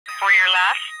For your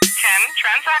last 10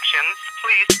 transactions,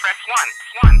 please press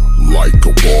 1. Like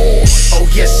a boss. Oh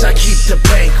yes, I keep the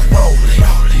bank rolling.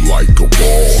 Like a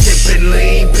boss. Sippin'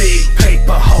 lean, big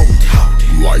paper hold.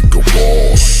 Like a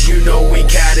boss. You know we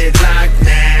got it locked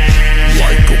now.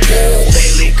 Like a boss.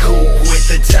 Bailey coupe with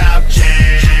the top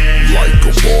jam. Like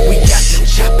a boss. We got them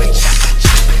choppin'.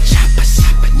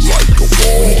 Like a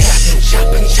boss. We got them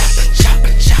choppin'.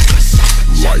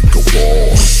 Like a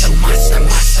boss. Some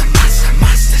monsters.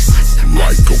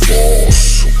 Like a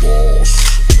boss.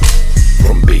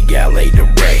 From Big LA to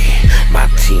Ray, my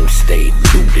team stayed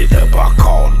looted up. I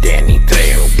called Danny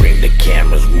Trejo, bring the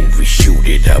cameras, movie, shoot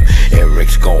it up.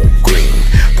 Eric's gone green,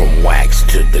 from wax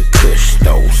to the kush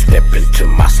though. Step into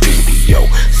my studio,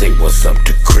 say what's up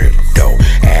to crypto.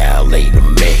 LA to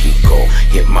Mexico,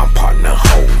 hit my partner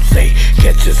Jose.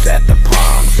 Catch us at the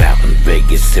Palms, out in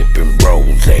Vegas sipping rose.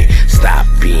 Stop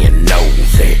being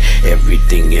nosy,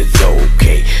 everything is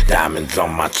okay. Diamonds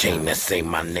on my chain that say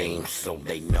my name so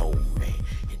they know me.